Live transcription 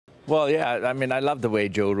Well, yeah, I mean, I love the way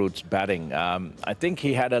Joe Root's batting. I think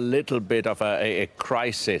he had a little bit of a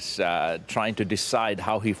crisis trying to decide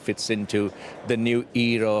how he fits into the new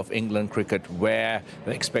era of England cricket, where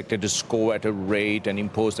they're expected to score at a rate and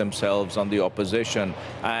impose themselves on the opposition.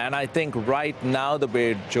 And I think right now the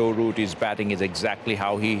way Joe Root is batting is exactly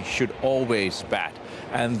how he should always bat.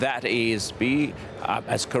 And that is be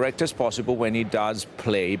as correct as possible when he does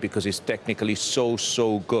play, because he's technically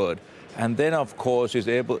so good. And then, of course,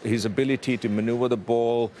 his ability to maneuver the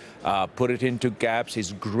ball, put it into gaps.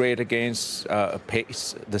 He's great against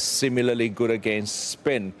pace, similarly good against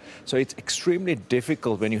spin. So it's extremely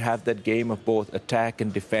difficult when you have that game of both attack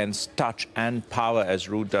and defense, touch and power, as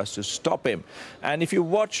Root does, to stop him. And if you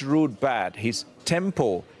watch Root bat, his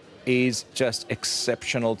tempo is just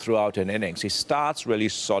exceptional throughout an innings. He starts really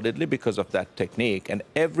solidly because of that technique, and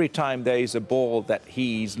every time there is a ball that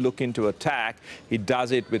he's looking to attack, he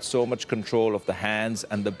does it with so much control of the hands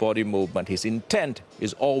and the body movement. His intent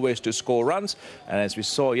is always to score runs, and as we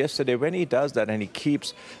saw yesterday, when he does that and he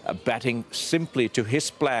keeps batting simply to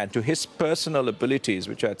his plan, to his personal abilities,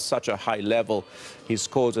 which are at such a high level, he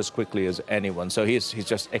scores as quickly as anyone. So he's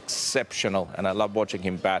just exceptional, and I love watching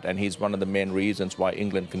him bat, and he's one of the main reasons why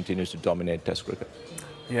England continues to dominate Test cricket.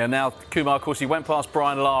 Yeah, now, Kumar, of course, he went past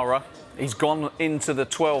Brian Lara. He's gone into the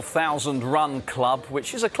 12,000 run club,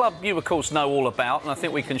 which is a club you, of course, know all about. And I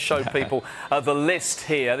think we can show people the list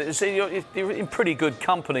here. You're in pretty good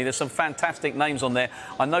company. There's some fantastic names on there.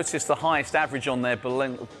 I noticed the highest average on there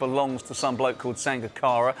belongs to some bloke called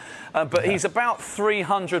Sangakkara. But he's about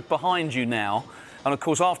 300 behind you now. And, of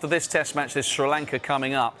course, after this Test match, there's Sri Lanka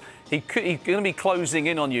coming up. He's going to be closing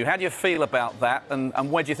in on you. How do you feel about that?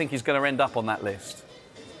 And where do you think he's going to end up on that list?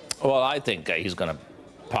 Well, I think he's going to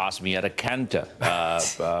pass me at a canter,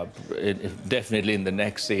 definitely in the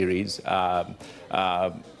next series.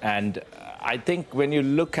 And I think when you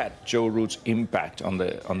look at Joe Root's impact on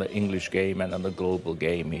the English game and on the global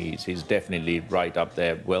game, he's definitely right up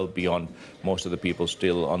there, well beyond most of the people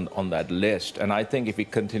still on that list. And I think if he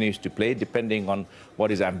continues to play, depending on what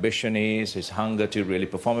his ambition is, his hunger to really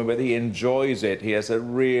perform, and whether he enjoys it, he has a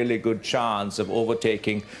really good chance of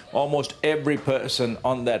overtaking almost every person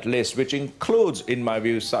on that list, which includes, in my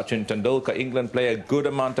view, Sachin Tendulkar. England play a good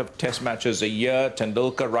amount of Test matches a year.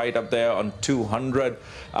 Tendulkar right up there on 200,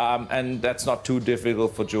 and that's not too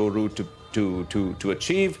difficult for Joe Root to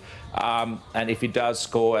achieve. And if he does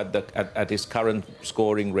score at his current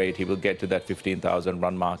scoring rate, he will get to that 15,000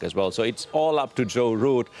 run mark as well. So it's all up to Joe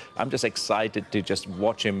Root. I'm just excited to just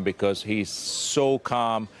watch him, because he's so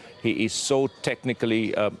calm, he is so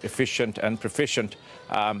technically efficient and proficient,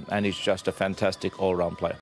 and he's just a fantastic all-round player.